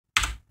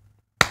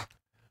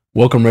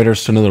Welcome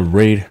Raiders to another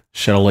Raid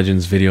Shadow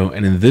Legends video,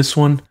 and in this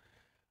one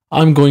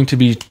I'm going to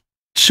be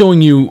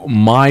showing you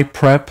my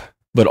prep,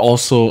 but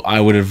also I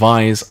would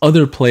advise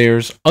other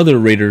players, other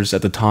Raiders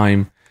at the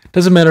time.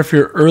 Doesn't matter if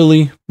you're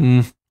early,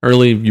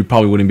 you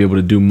probably wouldn't be able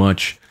to do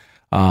much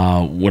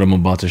what I'm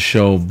about to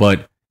show,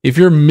 but if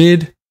you're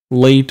mid,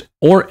 late,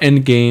 or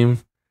end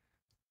game,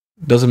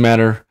 doesn't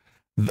matter.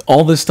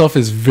 All this stuff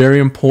is very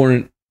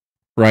important,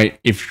 right?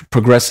 If you're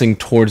progressing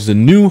towards the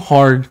new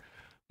hard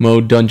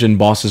mode dungeon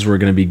bosses we're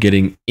going to be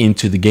getting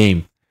into the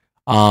game.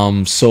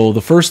 So the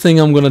first thing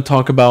I'm going to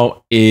talk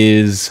about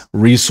is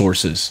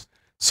resources.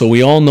 So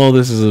we all know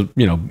this is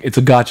it's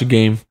a gacha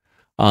game,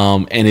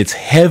 and it's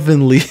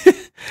heavily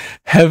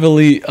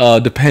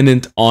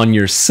dependent on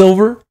your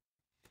silver,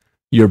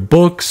 your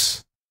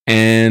books,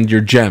 and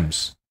your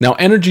gems. Now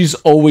energy's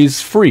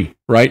always free,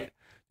 right?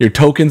 Your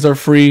tokens are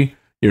free,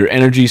 your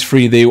energy's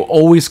free. They will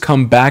always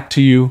come back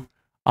to you.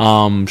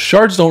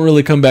 Shards don't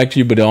really come back to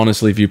you, but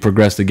honestly, if you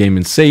progress the game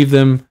and save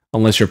them,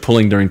 unless you're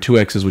pulling during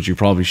 2x's, which you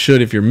probably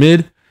should if you're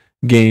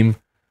mid-game,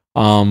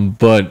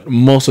 but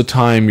most of the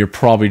time, you're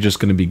probably just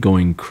going to be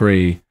going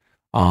cray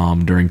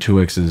during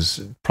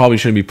 2x's. Probably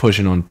shouldn't be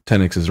pushing on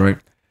 10x's, right?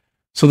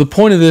 So the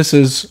point of this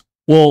is,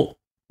 well,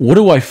 what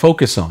do I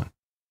focus on?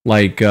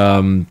 Like,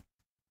 if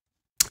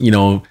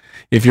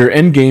you're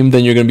endgame,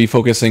 then you're going to be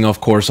focusing,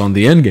 of course, on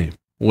the endgame.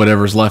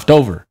 Whatever's left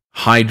over.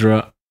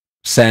 Hydra,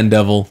 Sand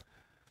Devil.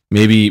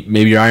 Maybe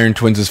your Iron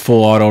Twins is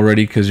full out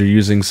already because you're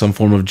using some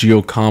form of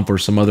Geo comp or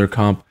some other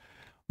comp.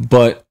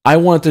 But I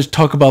wanted to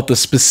talk about the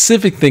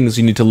specific things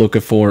you need to look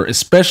for,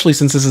 especially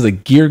since this is a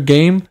gear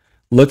game.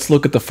 Let's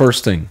look at the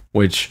first thing,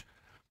 which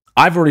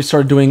I've already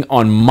started doing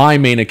on my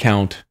main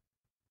account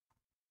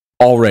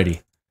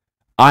already.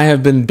 I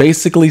have been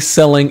basically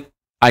selling.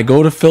 I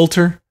go to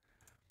filter,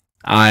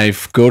 I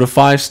go to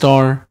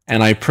 5-star,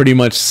 and I pretty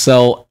much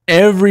sell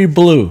every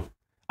blue.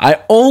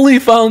 I only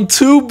found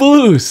 2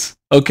 blues.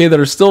 Okay, that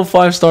are still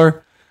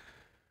 5-star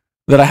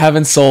that I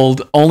haven't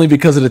sold only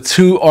because of the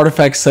 2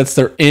 artifact sets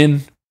they're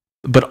in.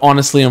 But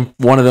honestly,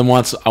 one of them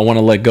I want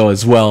to let go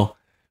as well.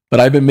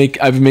 But I've been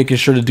making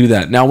sure to do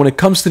that. Now, when it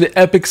comes to the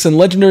epics and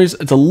legendaries,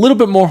 it's a little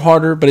bit more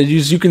harder. But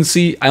as you can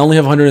see, I only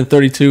have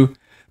 132.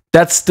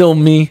 That's still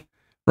me,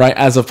 right?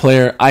 As a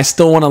player, I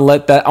still want to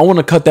let that. I want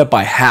to cut that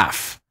by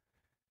half.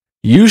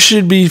 You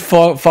should be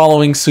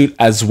following suit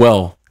as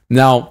well.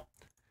 Now,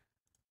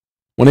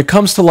 when it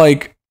comes to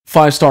like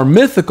 5-star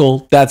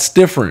mythical, that's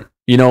different.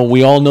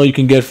 We all know you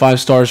can get 5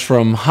 stars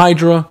from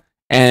Hydra,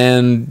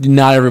 and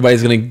not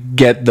everybody's going to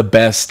get the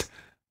best,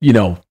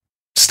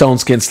 stone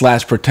skin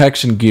 /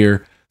 protection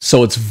gear.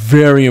 So it's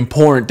very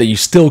important that you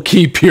still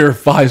keep your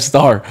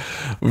 5-star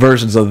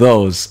versions of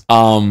those.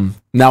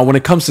 Now, when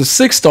it comes to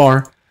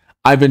 6-star,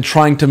 I've been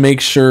trying to make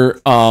sure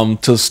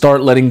to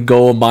start letting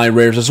go of my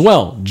rares as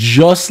well,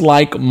 just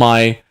like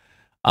my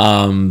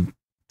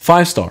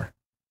 5-star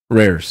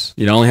rares.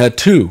 I only had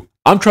 2.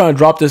 I'm trying to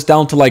drop this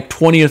down to like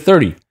 20 or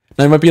 30.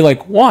 Now you might be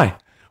like, why?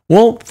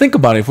 Well, think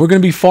about it. If we're going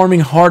to be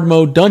farming hard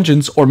mode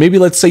dungeons, or maybe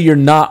let's say you're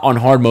not on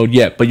hard mode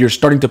yet, but you're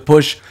starting to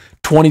push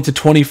 20 to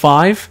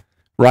 25,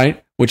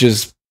 right? Which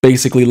is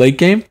basically late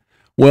game.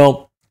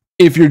 Well,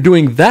 if you're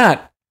doing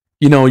that,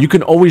 you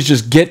can always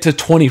just get to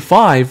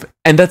 25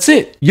 and that's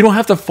it. You don't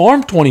have to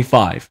farm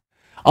 25.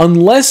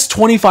 Unless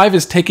 25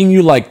 is taking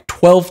you like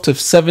 12 to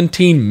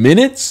 17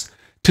 minutes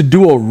to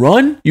do a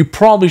run, you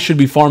probably should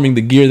be farming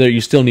the gear there.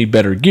 You still need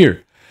better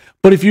gear.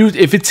 But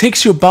if it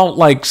takes you about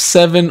like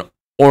 7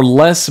 or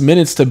less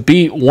minutes to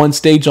beat one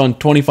stage on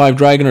 25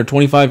 Dragon or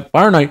 25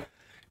 Fire Knight,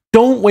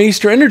 don't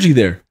waste your energy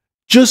there.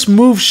 Just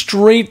move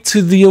straight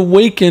to the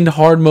Awakened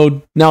hard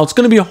mode. Now, it's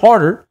going to be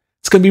harder.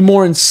 It's going to be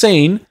more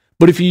insane.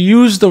 But if you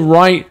use the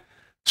right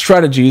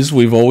strategies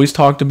we've always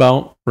talked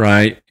about,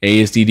 right?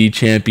 ASDD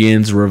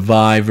champions,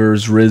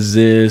 revivers,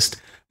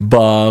 resist,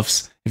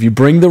 buffs. If you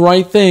bring the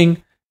right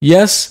thing,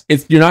 yes,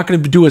 you're not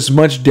going to do as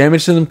much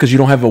damage to them because you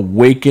don't have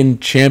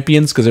awakened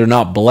champions because they're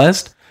not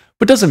blessed,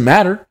 but it doesn't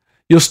matter.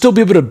 You'll still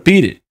be able to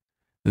beat it.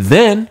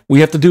 Then we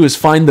have to do is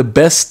find the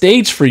best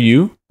stage for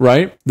you,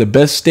 right? The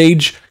best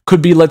stage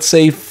could be, let's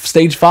say,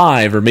 stage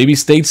 5 or maybe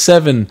stage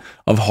 7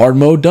 of hard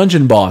mode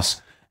dungeon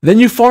boss. Then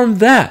you farm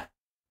that.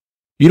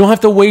 You don't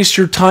have to waste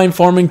your time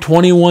farming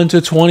 21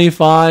 to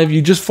 25.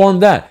 You just farm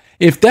that.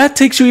 If that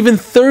takes you even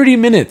 30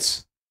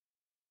 minutes,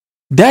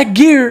 that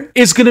gear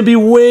is going to be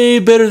way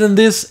better than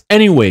this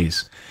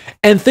anyways.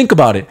 And think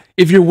about it.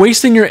 If you're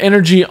wasting your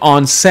energy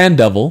on Sand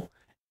Devil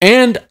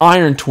and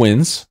Iron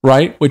Twins,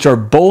 right, which are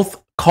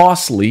both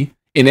costly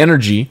in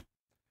energy,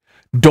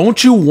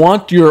 don't you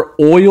want your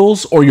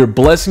oils or your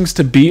blessings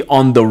to be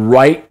on the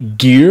right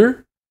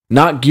gear,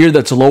 not gear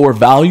that's lower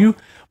value?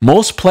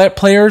 Most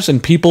players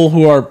and people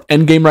who are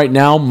endgame right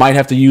now might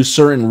have to use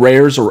certain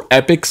rares or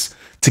epics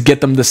to get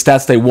them the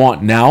stats they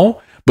want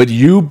now. But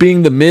you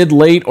being the mid,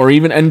 late, or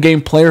even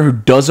endgame player who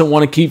doesn't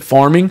want to keep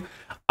farming,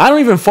 I don't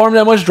even farm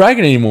that much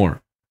Dragon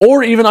anymore.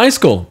 Or even Ice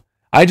Gold.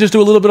 I just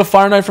do a little bit of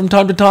Fire Knight from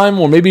time to time,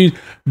 or maybe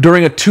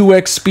during a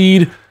 2x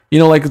speed,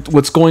 like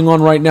what's going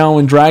on right now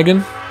in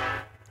Dragon.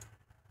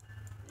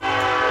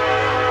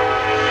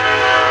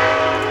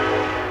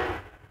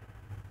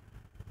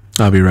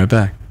 I'll be right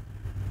back.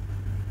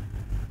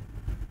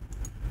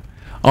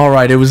 All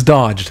right, it was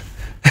dodged.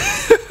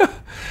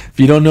 If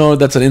you don't know,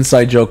 that's an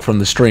inside joke from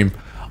the stream.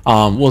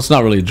 Well, it's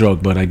not really a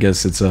joke, but I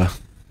guess it's a...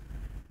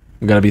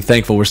 we gotta be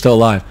thankful we're still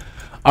alive.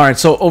 All right,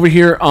 so over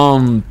here,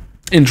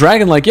 in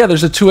Dragon, like, yeah,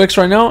 there's a 2x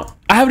right now.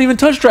 I haven't even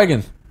touched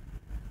Dragon.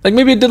 Like,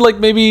 maybe it did, like,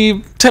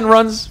 maybe 10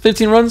 runs,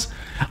 15 runs.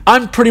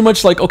 I'm pretty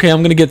much like, okay,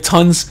 I'm gonna get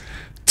tons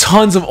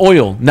of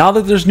oil. Now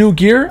that there's new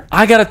gear,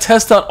 I gotta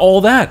test out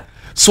all that.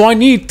 So I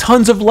need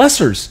tons of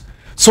lessers,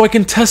 so I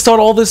can test out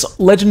all this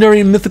legendary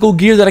and mythical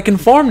gear that I can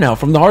farm now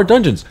from the hard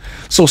dungeons.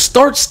 So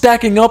start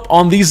stacking up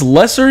on these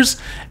lessers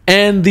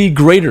and the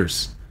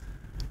graders.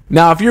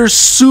 Now, if you're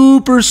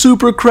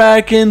super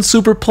Kraken,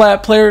 super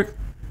plat player,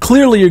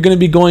 clearly you're going to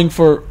be going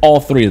for all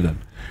three of them,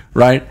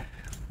 right?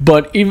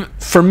 But even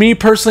for me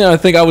personally, I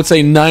think I would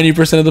say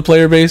 90% of the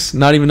player base,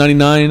 not even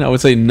 99, I would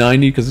say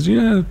 90,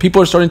 because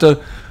people are starting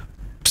to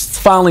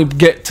finally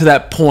get to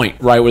that point,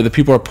 right, where the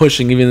people are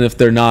pushing, even if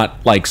they're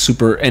not like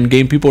super end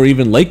game people, or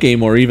even late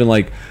game, or even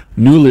like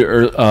newly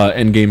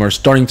end game, are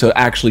starting to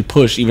actually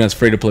push, even as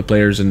free to play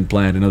players and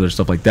Plant and other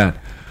stuff like that,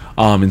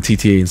 and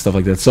TTA and stuff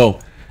like that. So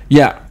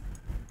yeah,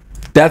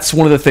 that's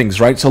one of the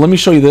things, right? So let me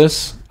show you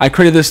this. I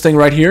created this thing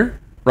right here,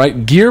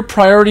 right? Gear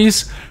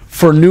priorities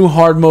for new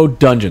hard mode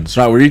dungeons,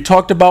 right? We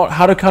talked about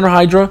how to counter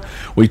Hydra.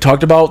 We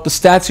talked about the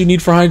stats you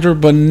need for Hydra,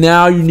 but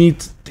now you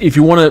need, if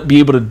you want to be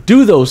able to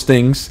do those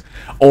things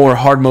or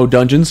hard mode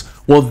dungeons,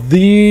 well,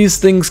 these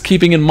things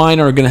keeping in mind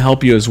are going to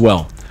help you as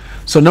well.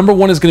 So number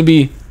one is going to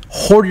be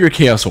hoard your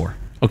Chaos Ore,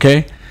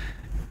 okay?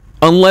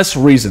 Unless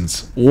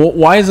reasons.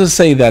 Why does it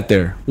say that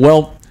there?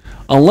 Well,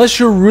 unless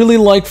you're really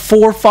like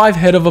 4 or 5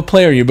 head of a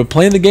player, you've been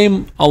playing the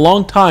game a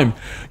long time,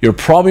 you're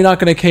probably not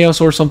going to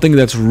Chaos Ore something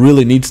that's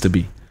really needs to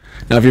be.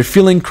 Now, if you're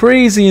feeling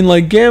crazy and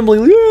like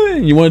gambling,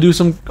 you want to do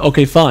some,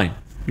 okay, fine.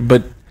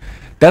 But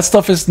that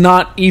stuff is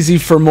not easy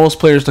for most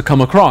players to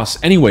come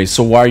across anyway,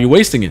 so why are you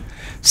wasting it?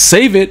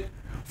 Save it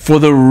for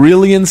the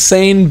really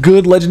insane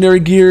good legendary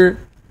gear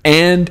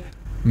and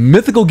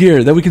mythical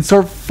gear that we can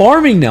start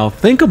farming now.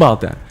 Think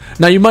about that.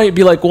 Now, you might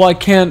be like, well, I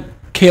can't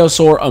Chaos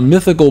Ore a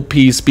mythical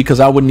piece because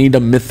I would need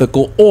a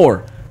mythical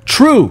ore.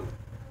 True.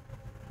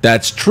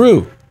 That's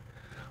true.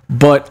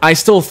 But I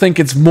still think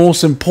it's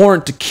most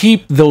important to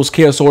keep those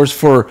Chaos Ores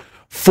for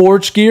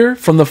Forge gear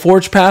from the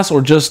Forge Pass,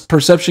 or just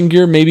Perception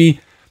gear. Maybe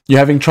you're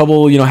having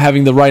trouble,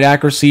 having the right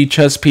accuracy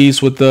chest piece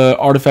with the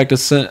Artifact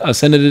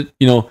Ascended,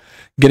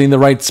 getting the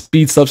right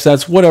speed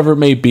substats, whatever it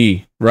may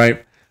be,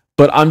 right?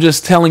 But I'm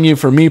just telling you,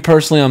 for me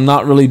personally, I'm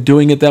not really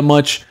doing it that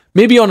much.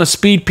 Maybe on a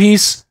speed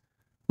piece,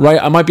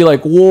 right? I might be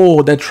like,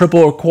 whoa, that triple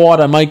or quad,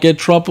 I might get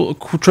triple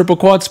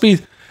quad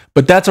speed.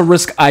 But that's a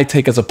risk I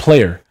take as a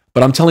player.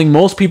 But I'm telling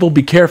most people,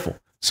 be careful.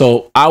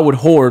 So I would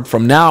hoard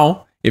from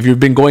now. If you've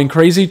been going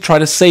crazy, try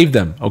to save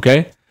them,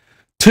 okay?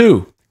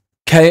 2,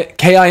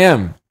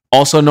 KIM,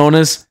 also known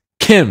as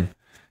Kim.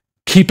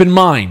 Keep in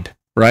mind,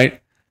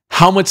 right,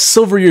 how much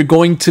silver you're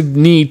going to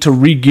need to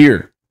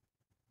re-gear,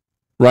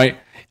 right?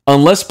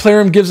 Unless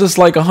Plarium gives us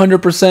like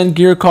 100%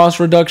 gear cost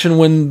reduction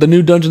when the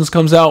new dungeons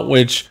comes out,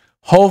 which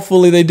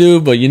hopefully they do,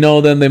 but you know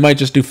them, they might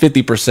just do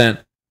 50%.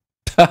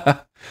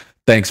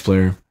 Thanks,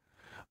 Plarium.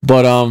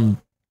 But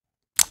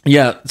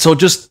yeah, so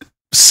just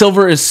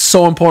silver is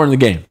so important in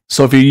the game.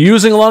 So if you're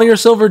using a lot of your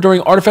silver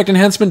during artifact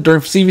enhancement, during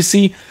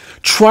CVC,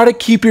 try to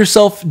keep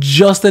yourself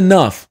just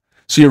enough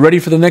so you're ready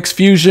for the next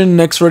fusion,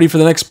 ready for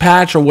the next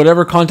patch, or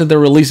whatever content they're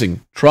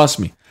releasing. Trust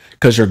me,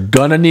 because you're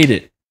gonna need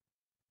it.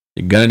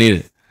 You're gonna need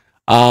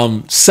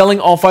it. Selling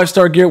all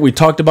 5-star gear, we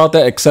talked about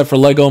that, except for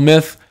Lego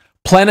Myth.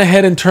 Plan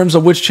ahead in terms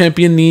of which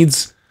champion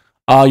needs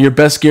your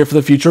best gear for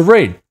the future of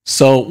raid.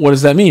 So what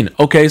does that mean?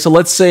 Okay, so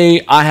let's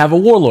say I have a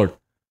Warlord,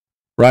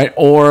 right?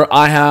 Or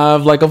I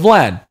have like a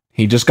Vlad.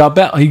 He just got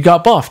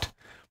buffed.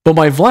 But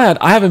my Vlad,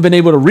 I haven't been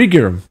able to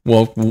re-gear him.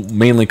 Well,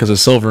 mainly because of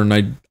silver,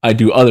 and I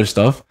do other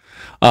stuff.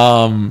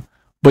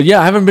 But yeah,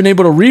 I haven't been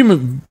able to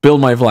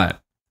rebuild my Vlad.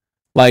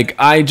 Like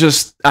I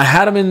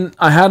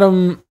had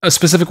him a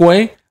specific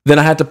way, then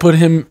I had to put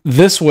him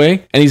this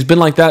way, and he's been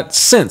like that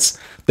since.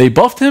 They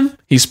buffed him.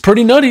 He's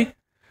pretty nutty,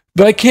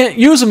 but I can't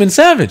use him in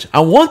Savage. I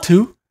want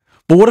to,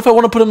 but what if I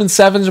want to put him in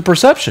Savage or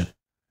Perception?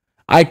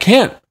 I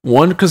can't.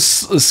 One,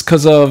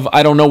 because of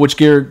I don't know which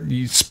gear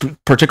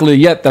particularly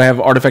yet that I have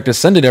Artifact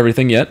Ascended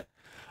everything yet.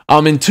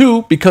 And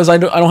 2, because I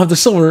don't have the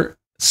silver,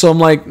 so I'm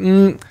like,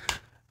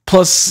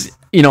 plus,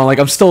 like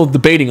I'm still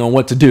debating on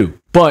what to do.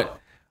 But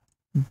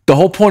the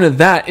whole point of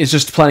that is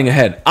just planning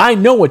ahead. I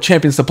know what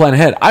champions to plan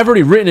ahead. I've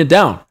already written it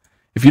down.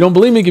 If you don't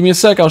believe me, give me a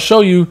sec. I'll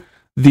show you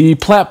the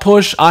plat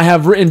push I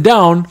have written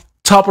down.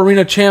 Top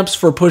arena champs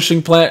for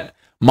pushing plat.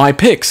 My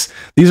picks.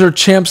 These are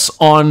champs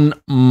on,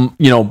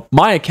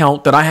 my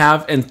account that I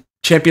have and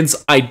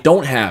champions I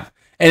don't have.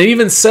 And it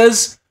even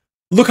says,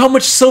 look how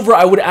much silver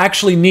I would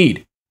actually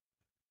need.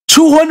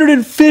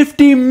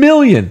 250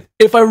 million.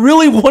 If I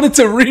really wanted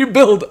to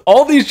rebuild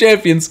all these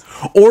champions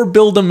or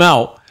build them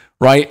out,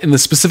 right, in the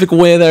specific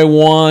way that I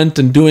want,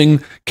 and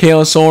doing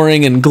Chaos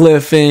Oring and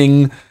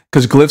glyphing,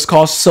 because glyphs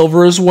cost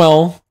silver as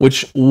well,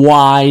 which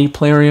why,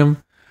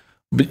 Plarium?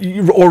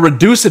 or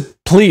reduce it,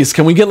 please.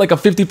 Can we get like a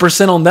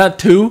 50% on that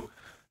too?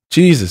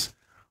 Jesus.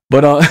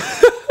 But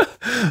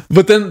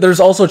but then there's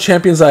also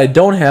champions that I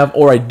don't have,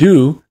 or I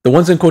do. The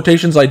ones in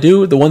quotations I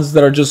do. The ones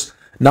that are just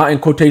not in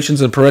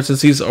quotations and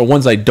parentheses are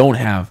ones I don't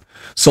have.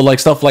 So like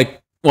stuff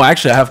like, well,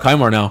 actually I have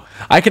Kymar now.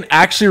 I can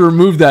actually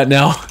remove that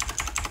now.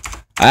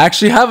 I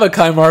actually have a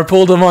Kymar. I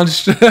pulled him on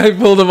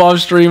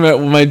stream at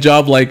my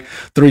job like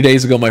 3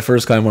 days ago, my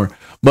first Kymar.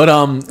 But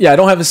yeah, I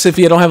don't have a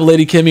Siphi, I don't have a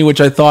Lady Kimmy,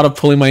 which I thought of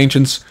pulling my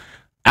Ancients.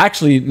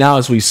 Actually, now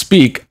as we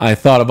speak, I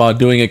thought about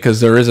doing it because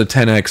there is a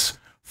 10x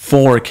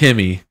for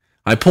Kimmy.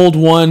 I pulled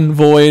one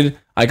Void.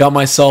 I got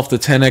myself the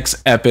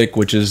 10x Epic,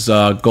 which is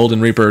Golden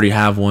Reaper. I already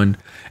have one.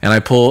 And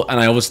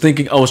I was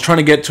thinking, I was trying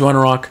to get 200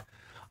 Rock.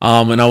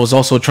 And I was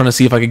also trying to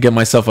see if I could get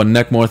myself a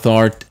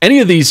Nekmorthar. Any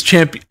of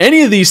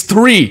these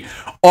three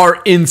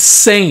are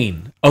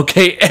insane.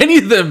 Okay, any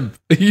of them,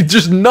 you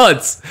just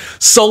nuts.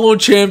 Solo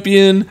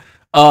champion,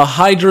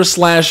 Hydra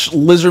 /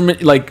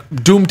 Lizard,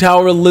 like Doom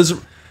Tower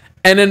Lizard.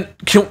 And then,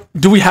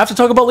 do we have to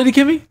talk about Lady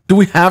Kimmy? Do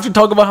we have to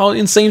talk about how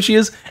insane she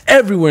is?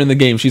 Everywhere in the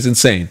game, she's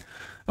insane.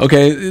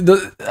 Okay,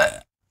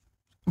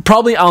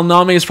 probably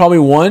Alname is probably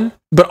one,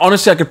 but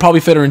honestly, I could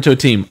probably fit her into a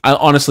team. I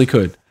honestly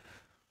could.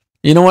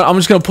 You know what? I'm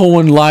just gonna pull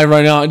one live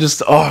right now.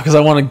 Because I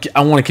want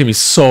Kimmy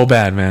so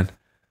bad, man.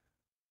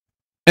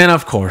 And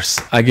of course,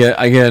 I get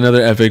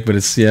another Epic, but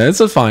it's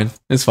fine.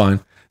 It's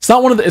fine. It's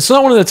not one of the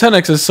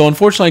 10x's. So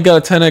unfortunately, I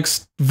got a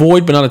 10x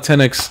Void, but not a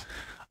 10x.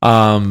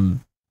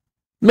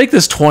 Make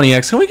this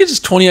 20x. Can we get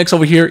just 20x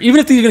over here?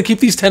 Even if they're going to keep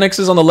these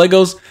 10x's on the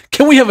Legos,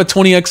 can we have a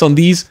 20x on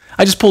these?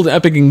 I just pulled an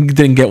Epic and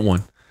didn't get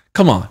one.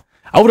 Come on.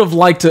 I would have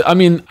liked to. I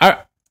mean, I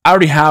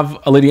already have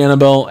a Lady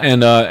Annabelle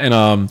and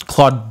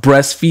Claude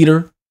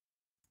Breastfeeder,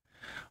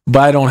 but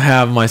I don't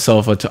have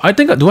myself a. I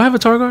think, do I have a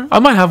Targar? I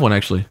might have one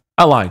actually.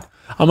 I lied.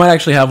 I might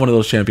actually have one of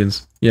those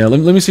champions. Yeah, let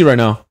me see right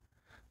now.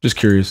 Just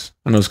curious.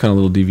 I know it's kind of a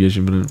little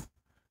deviation,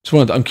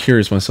 but I'm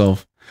curious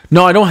myself.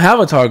 No, I don't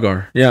have a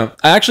Targar. Yeah,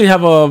 I actually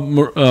have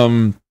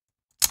the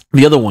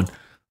other one.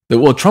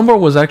 Well, Trumbar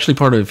was actually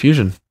part of the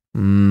fusion,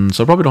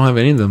 so I probably don't have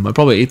any of them. I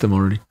probably ate them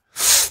already.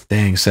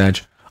 Dang, Sag.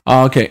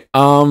 Okay,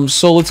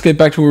 so let's get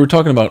back to what we were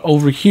talking about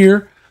over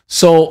here.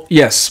 So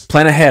yes,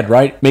 plan ahead,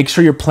 right? Make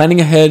sure you're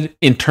planning ahead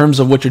in terms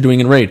of what you're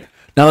doing in raid.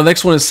 Now the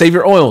next one is save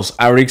your oils.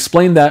 I already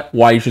explained that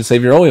why you should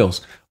save your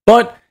oils,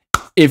 but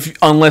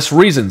unless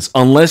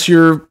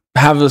you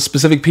have a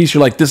specific piece,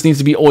 you're like, this needs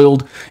to be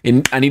oiled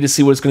and I need to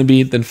see what it's going to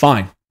be, then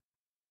fine,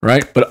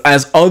 right? But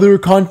as other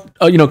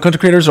content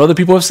creators or other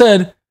people have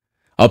said,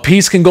 a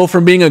piece can go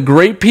from being a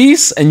great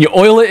piece and you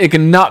oil it, it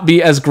can not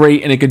be as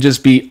great and it could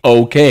just be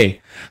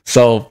okay.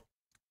 So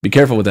be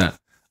careful with that.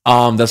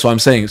 That's what I'm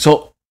saying.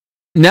 So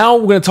now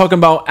we're going to talk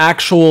about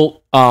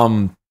actual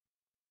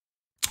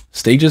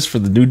stages for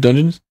the new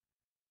dungeons.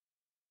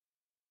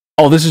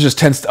 Oh, this is just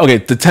 10. Okay,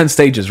 the 10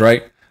 stages,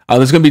 right?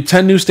 There's going to be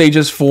 10 new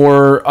stages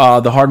for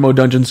the hard mode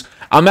dungeons.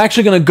 I'm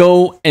actually going to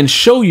go and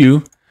show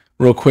you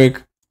real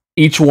quick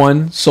each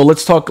one. So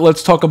let's talk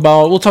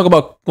about want to talk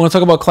about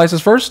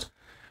Clysis first?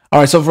 All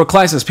right, so for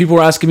Clysis, people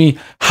were asking me,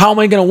 how am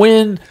I going to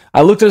win?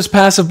 I looked at his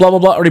passive, blah, blah,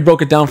 blah. Already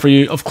broke it down for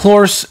you. Of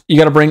course, you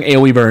got to bring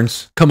AoE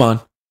burns. Come on,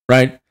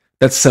 right?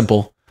 That's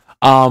simple.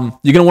 You're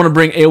going to want to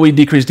bring AoE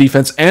decreased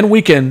defense and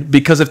weaken,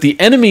 because if the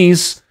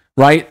enemies,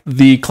 right,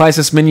 the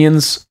Clysis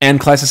minions and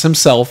Clysis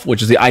himself,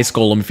 which is the Ice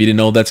Golem, if you didn't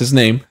know that's his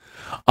name,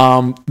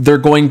 they're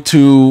going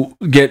to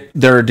get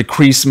their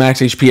decreased max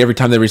HP every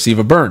time they receive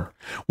a burn.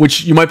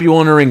 Which you might be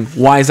wondering,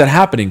 why is that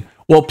happening?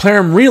 Well,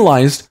 Plarium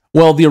realized,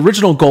 well, the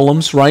original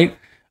golems, right,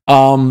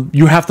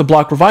 you have to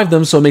block revive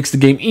them, so it makes the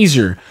game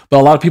easier.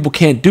 But a lot of people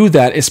can't do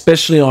that,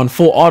 especially on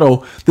full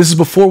auto. This is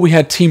before we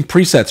had team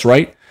presets,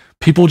 right?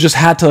 People just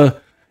had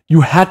to,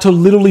 you had to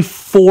literally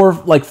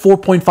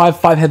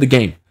 4.55 head the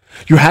game.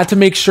 You had to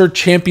make sure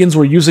champions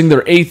were using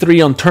their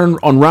A3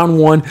 on round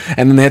 1,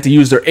 and then they had to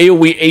use their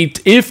AoE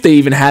 8 if they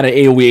even had an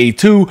AoE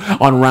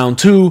A2 on round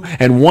 2,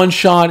 and one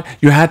shot.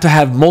 You had to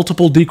have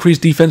multiple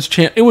decreased defense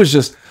It was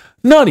just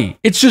nutty.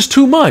 It's just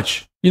too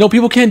much. You know,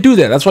 people can't do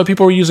that. That's why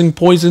people are using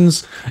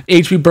poisons,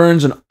 HP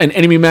burns, and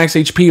enemy max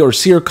HP, or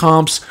seer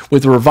comps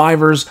with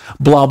revivers,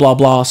 blah, blah,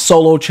 blah.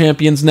 Solo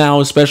champions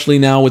now, especially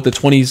now with the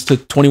 20s to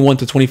 21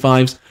 to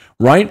 25s,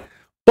 right?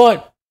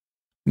 But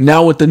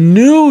now with the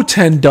new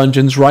 10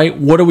 dungeons, right,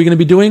 what are we going to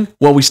be doing?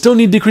 Well, we still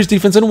need decreased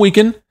defense and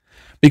weaken,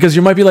 because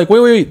you might be like,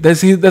 wait,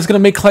 that's going to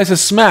make Clysis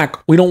smack.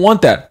 We don't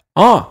want that.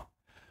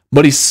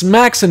 But he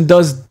smacks and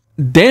does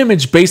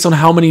damage based on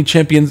how many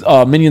champions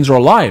minions are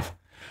alive.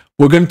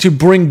 We're going to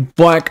bring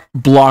back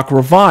Block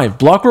Revive.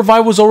 Block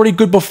Revive was already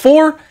good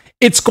before.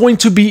 It's going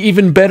to be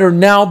even better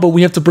now, but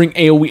we have to bring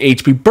AoE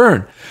HP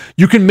Burn.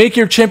 You can make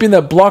your champion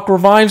that Block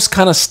Revives,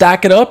 kind of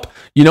stack it up,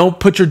 you know,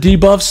 put your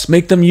debuffs,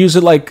 make them use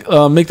it like,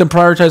 make them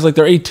prioritize like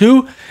their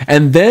A2,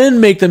 and then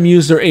make them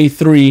use their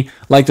A3,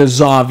 like the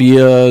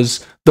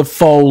Zavias, the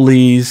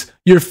Foleys,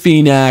 your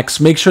Phoenix.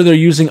 Make sure they're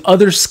using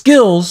other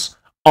skills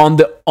on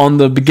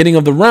the beginning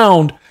of the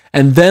round,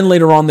 and then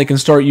later on they can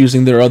start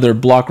using their other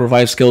Block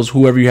Revive skills,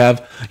 whoever you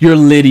have, your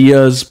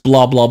Lydias,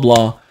 blah, blah,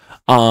 blah.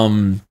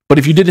 But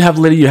if you did have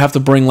Lydia, you have to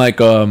bring like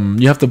a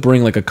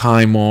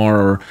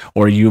Kaimar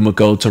or a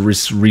Yumiko to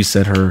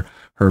reset her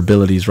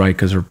abilities, right?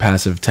 Because her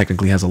passive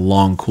technically has a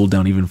long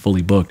cooldown, even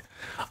fully booked.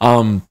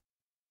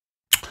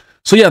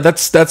 So yeah,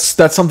 that's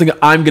something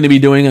I'm going to be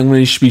doing. I'm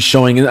going to be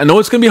showing. And I know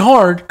it's going to be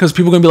hard because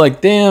people are going to be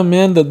like, damn,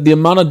 man, the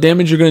amount of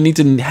damage you're going to need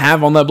to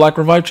have on that Black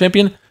Revive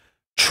champion.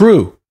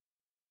 True.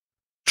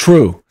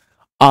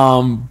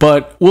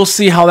 But we'll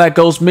see how that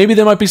goes. Maybe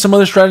there might be some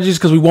other strategies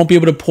because we won't be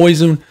able to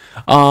poison.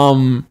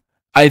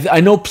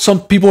 I know some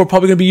people are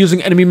probably going to be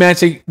using enemy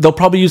max. They'll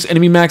probably use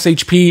enemy max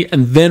HP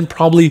and then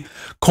probably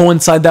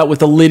coincide that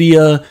with a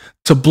Lydia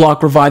to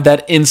block revive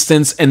that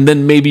instance, and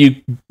then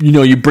maybe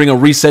you bring a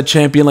reset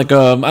champion like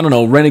a, I don't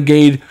know,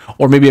 Renegade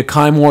or maybe a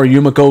Kaimor or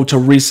Yumiko to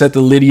reset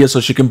the Lydia so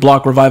she can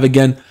block revive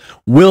again.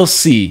 We'll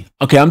see.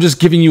 Okay, I'm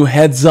just giving you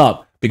heads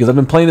up because I've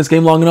been playing this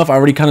game long enough. I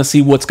already kind of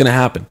see what's going to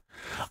happen.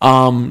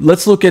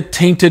 Let's look at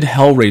Tainted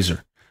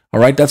Hellraiser. All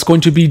right, that's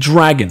going to be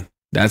Dragon.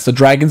 That's the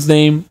dragon's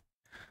name.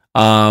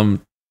 Now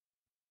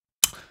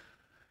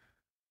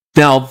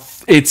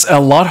it's a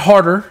lot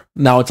harder.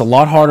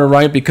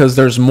 Right? Because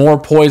there's more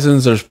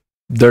poisons.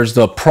 There's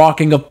the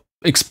proccing of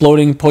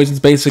exploding poisons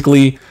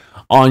basically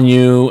on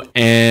you,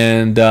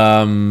 and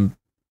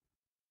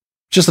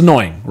just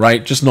annoying,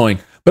 right? Just annoying.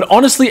 But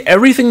honestly,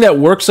 everything that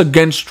works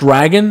against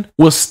Dragon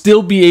will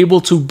still be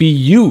able to be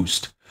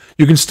used.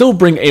 You can still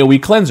bring AoE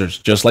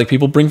cleansers, just like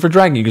people bring for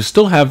Dragon. You can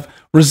still have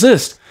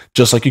resist,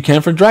 just like you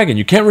can for Dragon.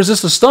 You can't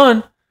resist a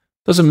stun.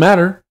 Doesn't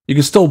matter. You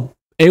can still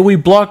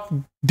AoE block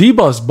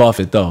debuffs buff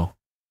it though.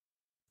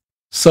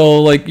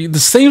 So like the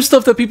same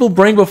stuff that people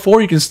bring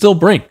before, you can still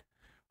bring,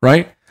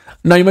 right?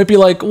 Now you might be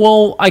like,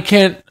 well, I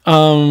can't.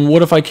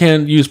 What if I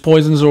can't use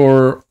poisons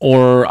or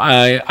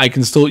I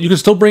can still? You can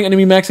still bring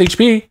enemy max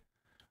HP,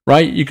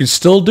 right? You can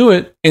still do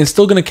it, and it's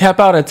still going to cap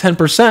out at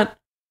 10%,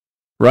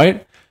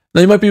 right?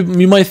 Now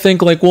you might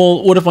think like,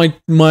 well, what if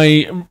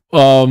my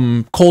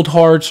cold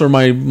hearts or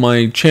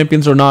my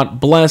champions are not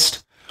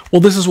blessed?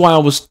 Well, this is why I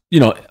was,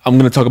 I'm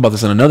going to talk about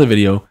this in another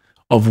video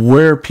of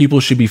where people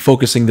should be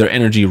focusing their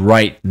energy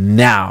right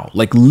now,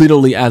 like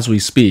literally as we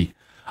speak.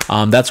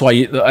 That's why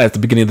at the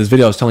beginning of this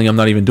video, I was telling you I'm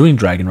not even doing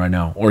Dragon right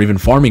now or even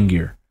farming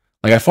gear.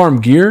 Like I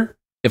farm gear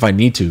if I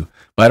need to,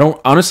 but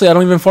I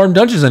don't even farm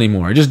dungeons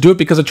anymore. I just do it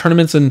because of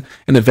tournaments and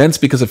events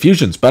because of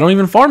fusions, but I don't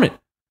even farm it.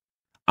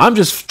 I'm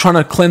just trying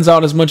to cleanse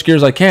out as much gear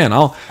as I can.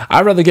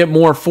 I'd rather get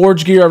more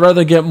forge gear. I'd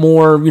rather get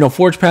more,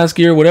 forge pass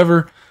gear,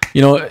 whatever,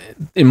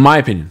 in my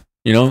opinion.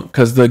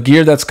 Because the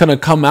gear that's going to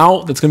come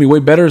out, that's going to be way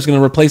better, is going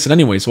to replace it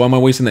anyway. So why am I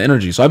wasting the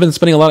energy? So I've been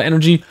spending a lot of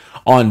energy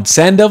on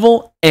Sand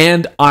Devil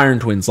and Iron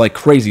Twins like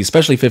crazy,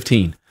 especially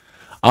 15.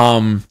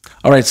 All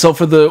right, so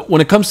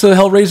when it comes to the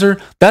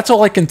Hellraiser, that's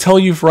all I can tell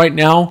you for right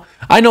now.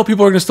 I know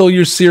people are going to still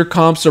use Seer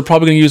comps. They're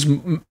probably going to use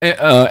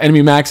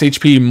enemy max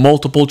HP,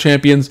 multiple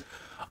champions.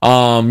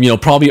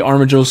 Probably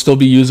Armiger will still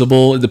be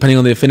usable depending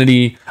on the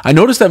affinity. I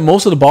noticed that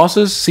most of the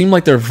bosses seem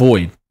like they're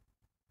void.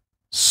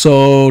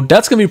 So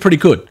that's going to be pretty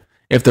good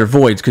if they're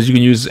voids, because you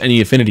can use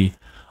any affinity.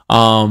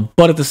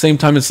 But at the same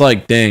time, it's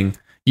like, dang,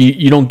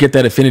 you don't get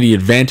that affinity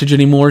advantage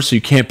anymore, so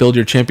you can't build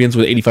your champions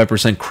with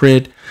 85%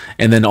 crit,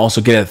 and then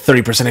also get a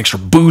 30% extra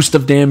boost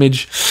of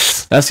damage.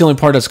 That's the only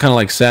part that's kind of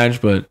like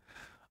sad, but...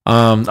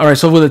 Alright,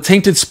 so with a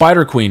Tainted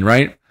Spider Queen,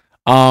 right?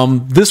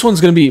 This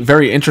one's going to be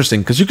very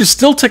interesting, because you can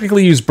still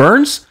technically use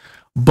burns,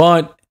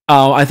 but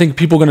I think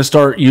people are going to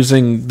start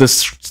using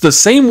this the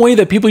same way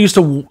that people used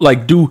to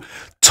like do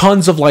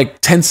tons of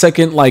like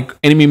 10-second like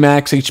enemy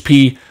max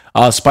HP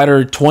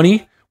Spider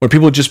 20, where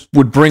people just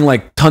would bring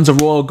like tons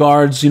of Royal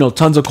Guards,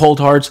 tons of Cold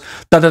Hearts,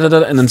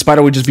 and then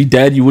Spider would just be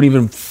dead. You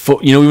wouldn't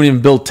even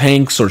build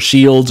tanks or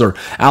shields or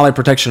ally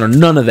protection or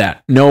none of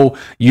that. No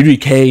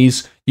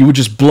UDKs. You would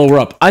just blow her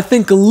up. I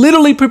think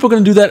literally people are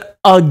going to do that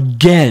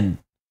again.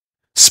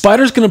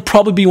 Spider's going to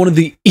probably be one of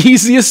the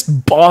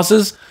easiest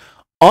bosses,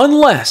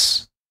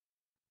 unless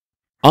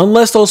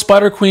those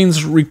Spider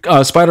Queens,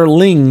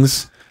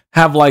 Spiderlings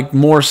have like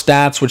more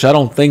stats, which I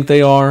don't think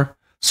they are.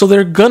 So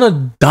they're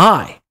gonna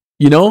die,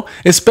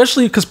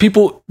 especially because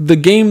the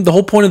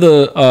whole point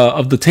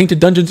of the Tainted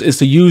Dungeons is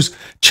to use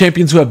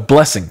champions who have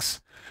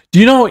blessings. Do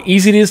you know how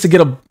easy it is to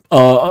get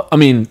I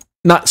mean,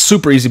 not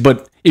super easy,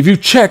 but if you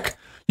check,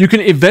 you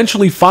can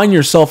eventually find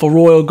yourself a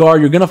Royal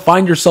Guard. You're gonna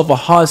find yourself a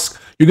Husk.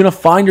 You're gonna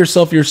find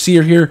yourself your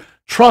Seer here.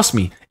 Trust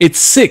me, it's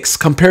 6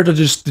 compared to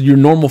just your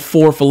normal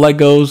 4 for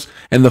Legos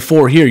and the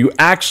 4 here.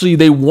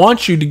 They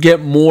want you to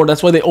get more.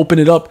 That's why they open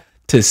it up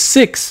to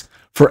 6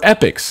 for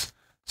epics.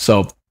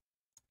 So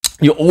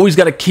you always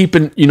got to keep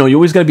you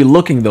always got to be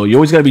looking though. You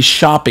always got to be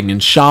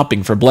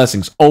shopping for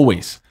blessings,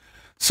 always.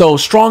 So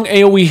strong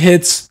AoE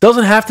hits,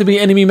 doesn't have to be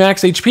enemy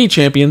max HP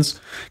champions.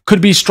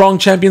 Could be strong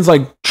champions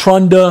like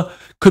Trunda,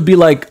 could be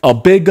like a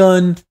Big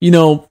Gun,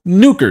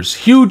 nukers,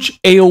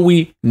 huge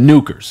AoE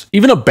nukers,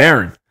 even a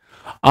Baron.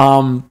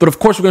 But of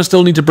course, we're going to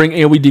still need to bring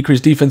AoE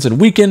decrease defense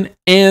and weaken,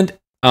 and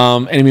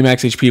enemy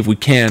max HP if we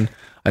can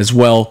as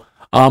well.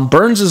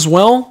 Burns as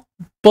well,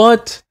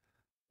 but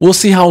we'll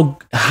see how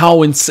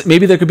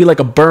maybe there could be like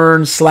a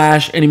burn /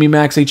 enemy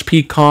max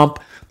HP comp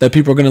that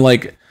people are going to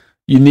like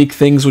unique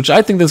things, which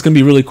I think that's going to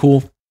be really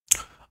cool.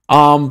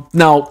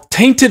 Now,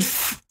 Tainted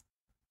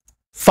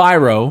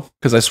Pyro,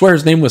 because I swear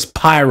his name was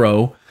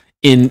Pyro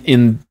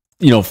in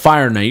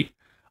Fire Knight.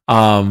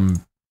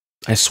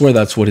 I swear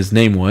that's what his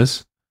name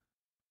was.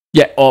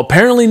 Yeah, well,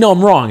 apparently, no,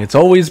 I'm wrong. It's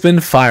always been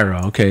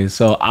Pyro. Okay,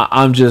 so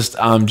I'm just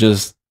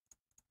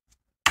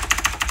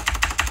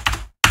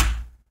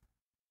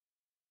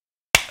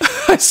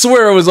I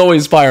swear it was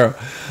always Pyro.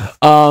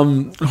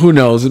 Who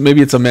knows?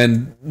 Maybe it's a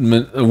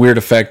weird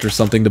effect or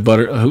something to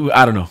butter.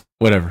 I don't know.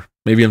 Whatever.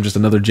 Maybe I'm just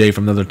another J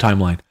from another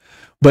timeline.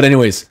 But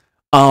anyways,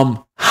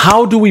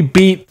 how do we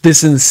beat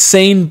this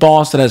insane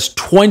boss that has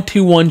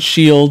 21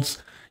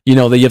 shields? You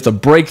know, that you have to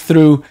break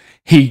through.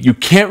 You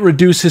can't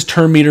reduce his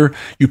turn meter.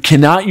 You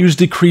cannot use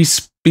decreased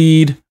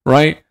speed,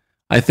 right?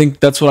 I think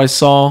that's what I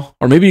saw.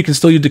 Or maybe you can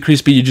still use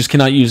decreased speed. You just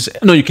cannot use...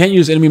 No, you can't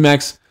use enemy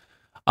max...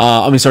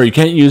 you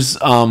can't use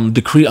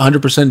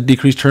 100%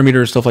 decreased turn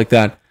meter or stuff like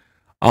that.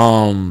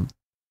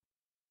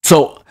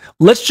 So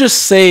let's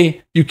just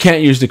say you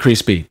can't use decreased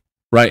speed,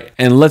 right?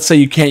 And let's say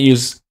you can't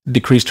use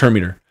decreased turn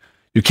meter.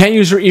 You can't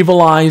use your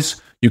evil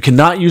eyes. You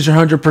cannot use your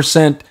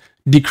 100%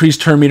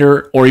 decreased turn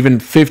meter or even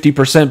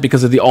 50%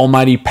 because of the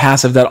almighty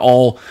passive that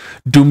all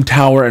Doom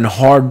Tower and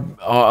hard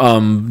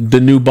the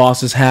new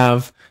bosses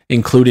have,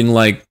 including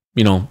like,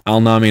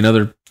 Al-Nami and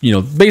other,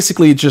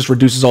 basically it just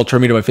reduces all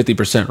turn meter by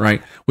 50%,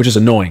 right? Which is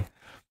annoying.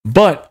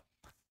 But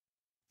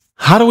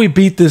how do we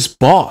beat this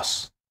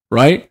boss,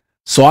 right?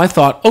 So I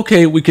thought,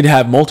 okay, we could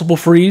have multiple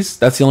freeze.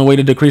 That's the only way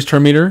to decrease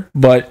turn meter.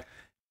 But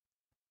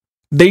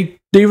they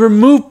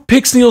removed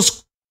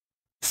Pixniel's,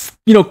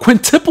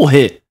 quintuple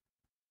hit.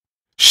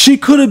 She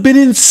could have been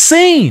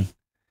insane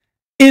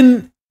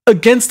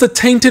against the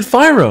Tainted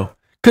Pyro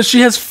because she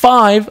has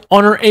 5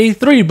 on her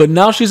A3, but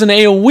now she's an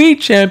AoE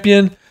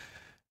champion.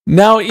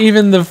 Now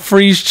even the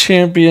freeze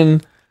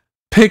champion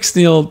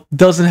Pixniel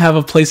doesn't have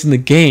a place in the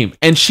game,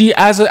 and she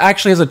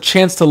actually has a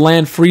chance to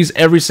land freeze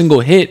every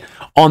single hit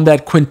on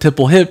that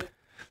quintuple hit.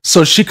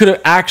 So she could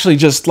have actually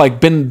just like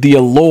been the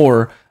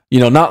allure,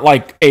 not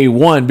like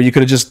A1, but you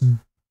could have just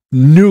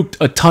nuked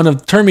a ton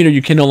of turn meter.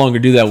 You can no longer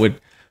do that with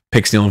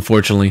Pixniel,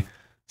 unfortunately.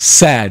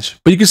 Sad,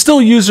 but you can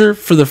still use her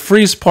for the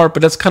freeze part,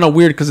 but that's kind of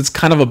weird because it's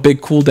kind of a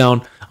big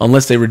cooldown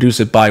unless they reduce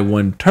it by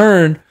one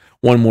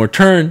more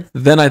turn.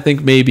 Then I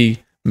think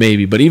maybe,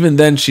 but even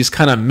then she's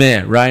kind of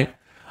meh, right?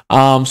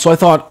 So I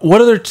thought,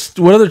 what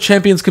other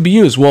champions could be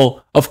used?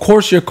 Well, of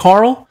course your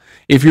Carl.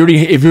 If you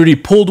already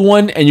pulled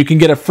one and you can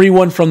get a free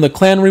one from the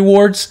clan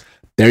rewards,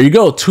 there you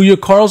go. 2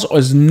 Yakarls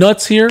is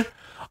nuts here.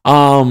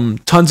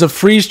 Tons of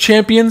freeze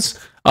champions,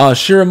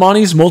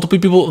 Shiramanis, multiple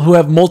people who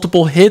have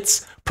multiple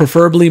hits.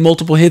 Preferably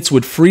multiple hits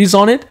with freeze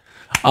on it.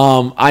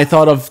 I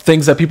thought of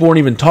things that people weren't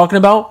even talking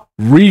about.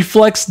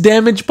 Reflex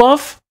damage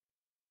buff.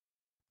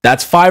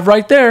 That's 5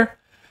 right there.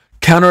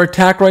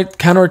 Counterattack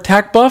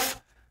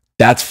buff.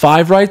 That's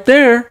 5 right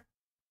there.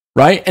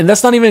 Right? And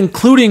that's not even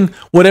including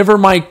whatever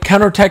my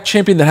counterattack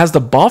champion that has the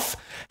buff,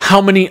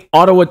 how many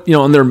auto,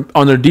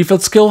 on their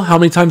default skill, how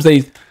many times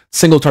they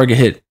single target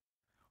hit.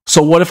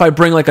 So what if I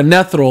bring like a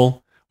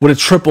Nethril with a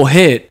triple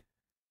hit,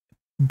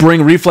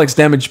 bring reflex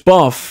damage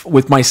buff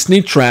with my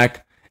sneak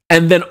track,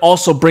 and then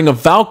also bring a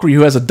Valkyrie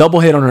who has a double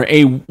hit on her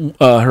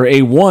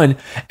A1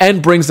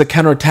 and brings the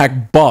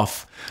counterattack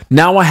buff.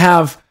 Now I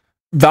have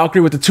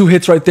Valkyrie with the 2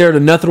 hits right there, the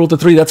Nethril with the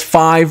 3, that's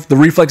 5. The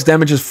reflex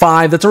damage is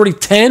 5. That's already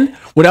 10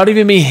 without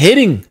even me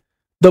hitting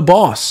the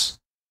boss.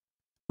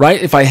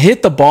 Right? If I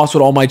hit the boss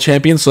with all my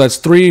champions, so that's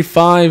 3,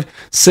 5,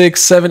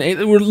 6, 7,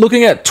 8. We're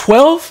looking at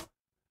 12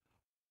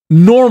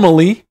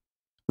 normally.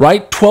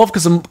 Right? 12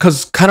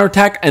 because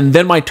counterattack and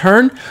then my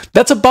turn.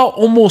 That's about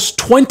almost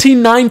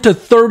 29 to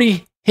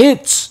 30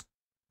 hits.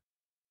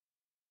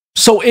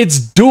 So it's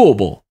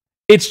doable.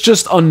 It's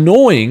just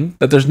annoying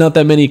that there's not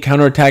that many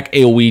counterattack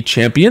AoE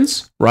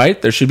champions, right?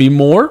 There should be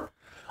more.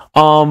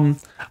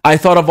 I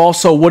thought of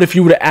also, what if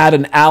you were to add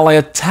an ally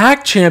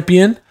attack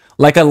champion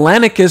like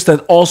Atlanticus that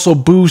also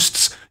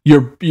boosts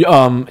your,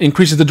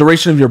 increases the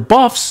duration of your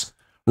buffs,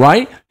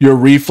 right? Your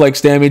reflex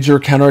damage, your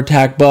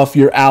counterattack buff,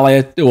 your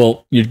ally,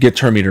 well, you'd get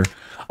turn meter.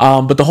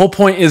 But the whole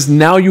point is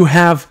now you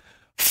have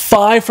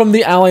 5 from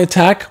the ally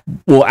attack.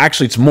 Well,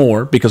 actually it's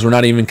more because we're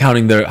not even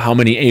counting how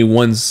many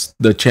A1s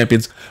the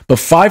champions, but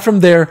 5 from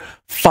there,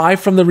 5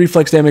 from the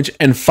reflex damage,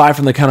 and 5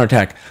 from the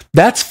counterattack.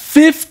 That's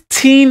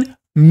 15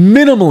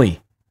 minimally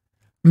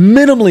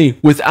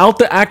without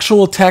the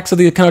actual attacks of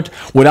the account,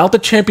 without the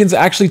champions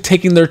actually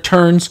taking their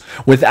turns,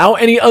 without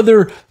any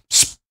other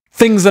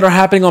things that are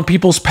happening on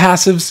people's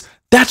passives.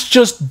 That's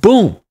just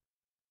boom.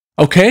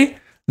 Okay?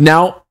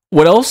 Now,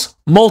 what else?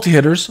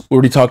 Multi-hitters. We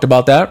already talked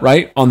about that,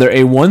 right? On their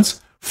A1s.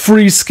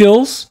 Free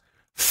skills.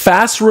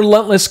 Fast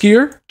Relentless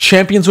gear.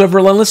 Champions who have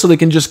Relentless so they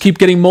can just keep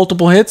getting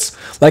multiple hits.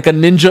 Like a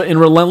Ninja in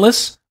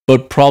Relentless.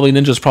 But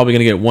Ninja's probably going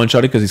to get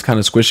one-shotted because he's kind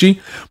of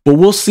squishy. But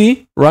we'll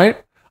see,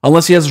 right?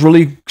 Unless he has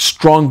really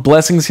strong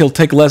blessings, he'll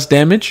take less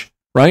damage,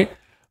 right?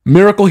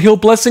 Miracle Heal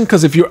Blessing,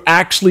 because if you're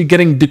actually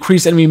getting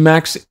decreased enemy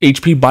max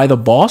HP by the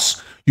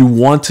boss, you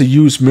want to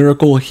use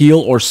Miracle Heal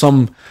or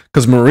some,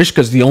 because Marishka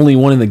is the only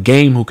one in the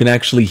game who can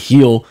actually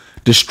heal,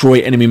 destroy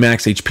enemy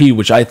max HP,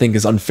 which I think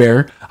is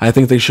unfair. I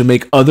think they should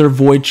make other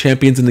Void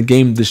champions in the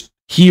game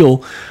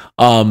heal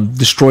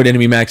destroyed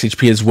enemy max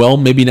HP as well.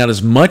 Maybe not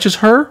as much as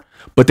her,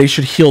 but they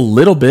should heal a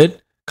little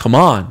bit. Come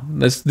on.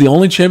 That's the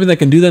only champion that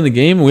can do that in the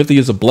game. We have to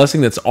use a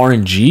blessing that's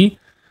RNG.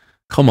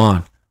 Come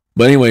on.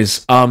 But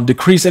anyways,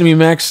 decrease enemy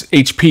max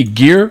HP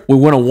gear. We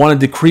want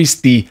to decrease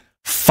the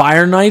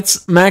Fire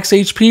Knight's max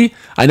HP.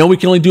 I know we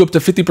can only do up to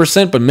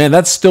 50%, but man,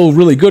 that's still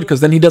really good because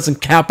then he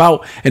doesn't cap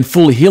out and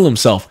fully heal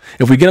himself.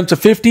 If we get up to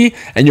 50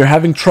 and you're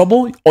having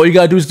trouble, all you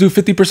gotta do is do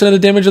 50% of the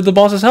damage of the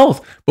boss's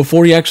health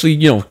before he actually,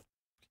 you know,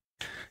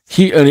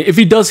 if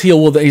he does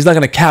heal, well, he's not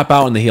gonna cap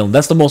out in the healing.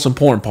 That's the most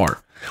important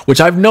part.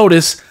 Which I've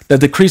noticed that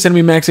decreased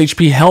enemy max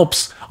HP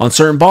helps on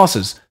certain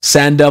bosses.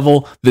 Sand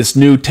Devil, this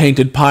new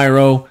Tainted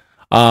Pyro,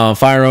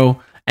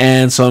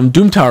 and some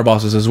Doom Tower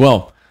bosses as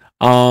well.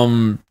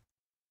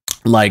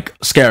 Like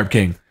Scarab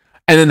King.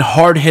 And then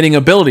hard-hitting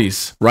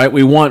abilities, right?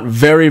 We want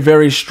very,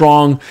 very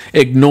strong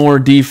ignore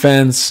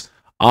defense.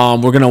 We're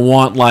going to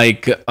want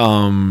like, you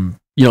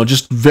know,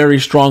 just very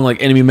strong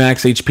like enemy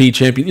max HP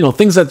champion, you know,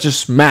 things that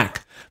just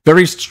smack.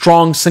 Very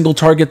strong single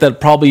target that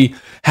probably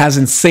has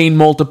insane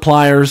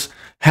multipliers,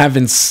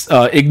 having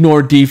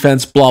ignore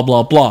defense, blah,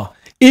 blah, blah.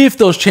 If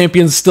those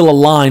champions still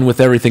align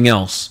with everything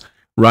else,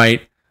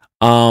 right?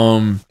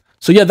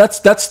 So yeah,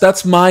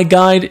 that's my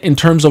guide in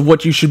terms of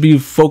what you should be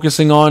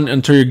focusing on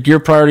into your gear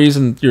priorities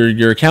and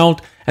your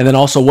account, and then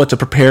also what to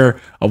prepare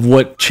of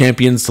what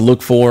champions to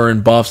look for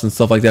and buffs and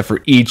stuff like that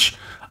for each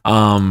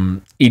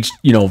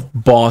you know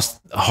boss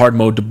hard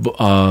mode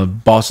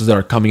bosses that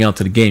are coming out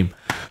to the game.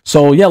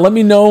 So yeah, let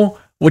me know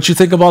what you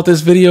think about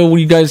this video. What are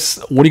you guys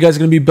going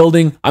to be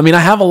building? I mean, I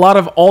have a lot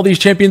of all these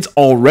champions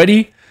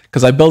already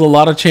because I build a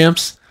lot of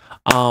champs.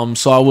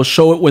 So I will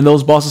show it when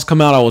those bosses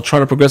come out. I will try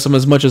to progress them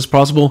as much as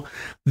possible.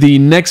 The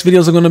next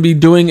videos I'm going to be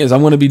doing is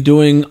I'm going to be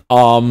doing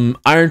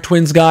Iron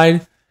Twins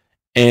guide,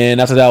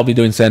 and after that I'll be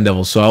doing Sand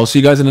Devils. So I'll see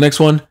you guys in the next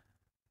one.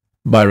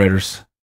 Bye, Raiders.